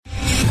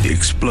The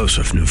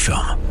explosive new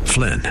film,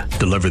 Flynn,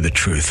 Deliver the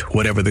Truth,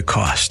 Whatever the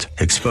Cost,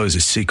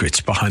 exposes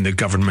secrets behind the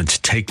government's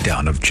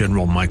takedown of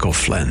General Michael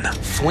Flynn.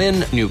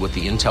 Flynn knew what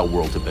the intel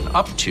world had been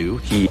up to.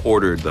 He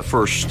ordered the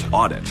first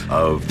audit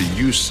of the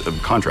use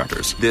of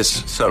contractors.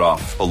 This set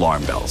off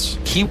alarm bells.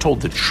 He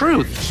told the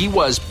truth. He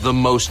was the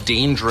most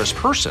dangerous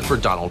person for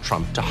Donald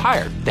Trump to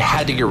hire. They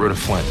had to get rid of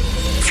Flynn.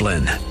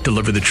 Flynn,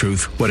 Deliver the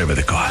Truth, Whatever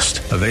the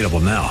Cost. Available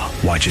now.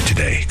 Watch it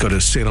today. Go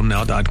to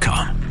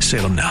salemnow.com.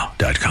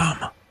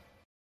 salemnow.com.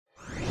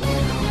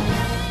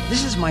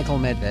 This is Michael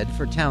Medved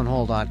for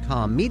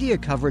townhall.com. Media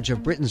coverage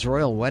of Britain's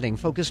royal wedding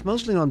focused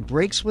mostly on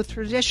breaks with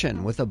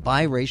tradition, with a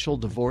biracial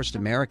divorced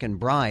American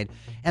bride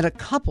and a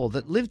couple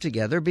that lived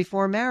together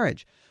before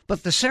marriage.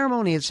 But the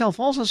ceremony itself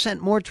also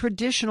sent more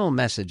traditional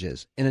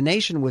messages. In a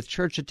nation with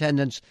church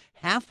attendance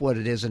half what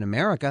it is in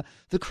America,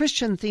 the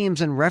Christian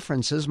themes and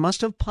references must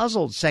have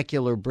puzzled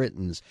secular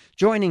Britons,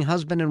 joining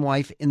husband and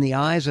wife in the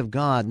eyes of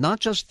God, not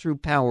just through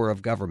power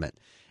of government.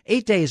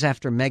 8 days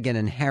after Meghan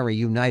and Harry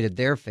united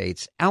their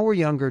fates, our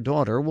younger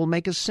daughter will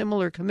make a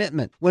similar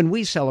commitment when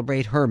we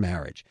celebrate her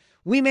marriage.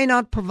 We may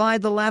not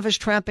provide the lavish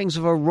trappings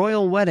of a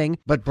royal wedding,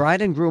 but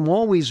bride and groom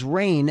always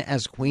reign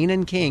as queen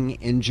and king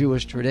in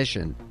Jewish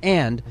tradition.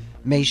 And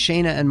may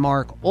Shayna and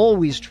Mark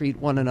always treat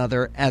one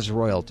another as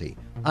royalty.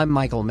 I'm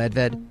Michael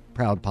Medved,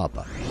 proud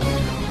papa.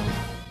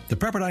 The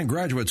Pepperdine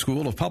Graduate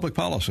School of Public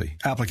Policy.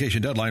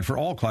 Application deadline for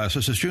all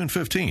classes is June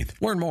 15th.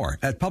 Learn more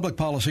at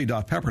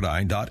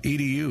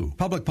publicpolicy.pepperdine.edu.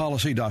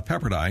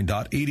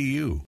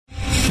 publicpolicy.pepperdine.edu.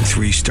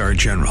 3-star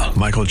General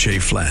Michael J.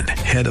 Flynn,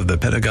 head of the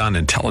Pentagon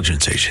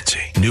Intelligence Agency,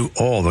 knew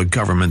all the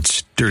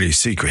government's dirty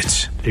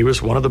secrets. He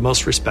was one of the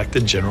most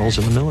respected generals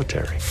in the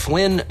military.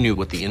 Flynn knew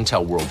what the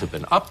intel world had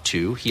been up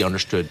to. He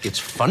understood its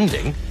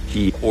funding.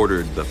 He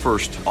ordered the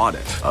first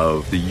audit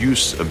of the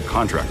use of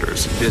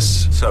contractors.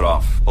 This set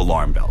off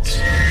alarm bells.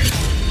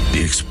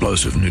 The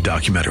explosive new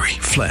documentary,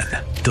 Flynn,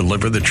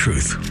 Deliver the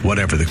Truth,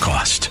 Whatever the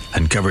Cost,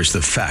 uncovers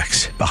the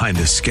facts behind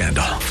this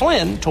scandal.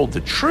 Flynn told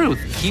the truth.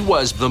 He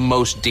was the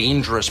most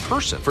dangerous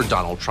person for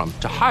Donald Trump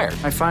to hire.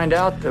 I find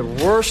out the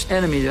worst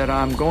enemy that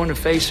I'm going to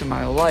face in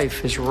my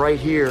life is right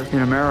here in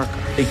America.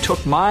 They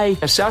took my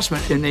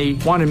assessment and they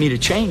wanted me to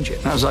change it.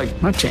 And I was like,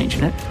 I'm not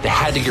changing it. They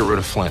had to get rid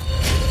of Flynn.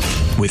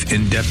 With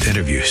in-depth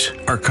interviews,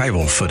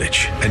 archival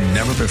footage, and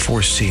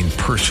never-before-seen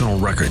personal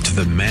records of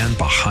the man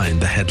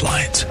behind the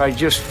headlines. I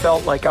just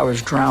felt like I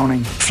was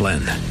drowning. Flynn,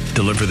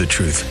 Deliver the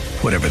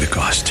Truth, Whatever the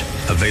Cost.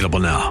 Available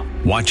now.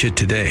 Watch it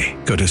today.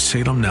 Go to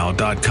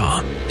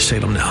salemnow.com.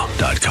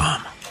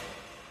 salemnow.com.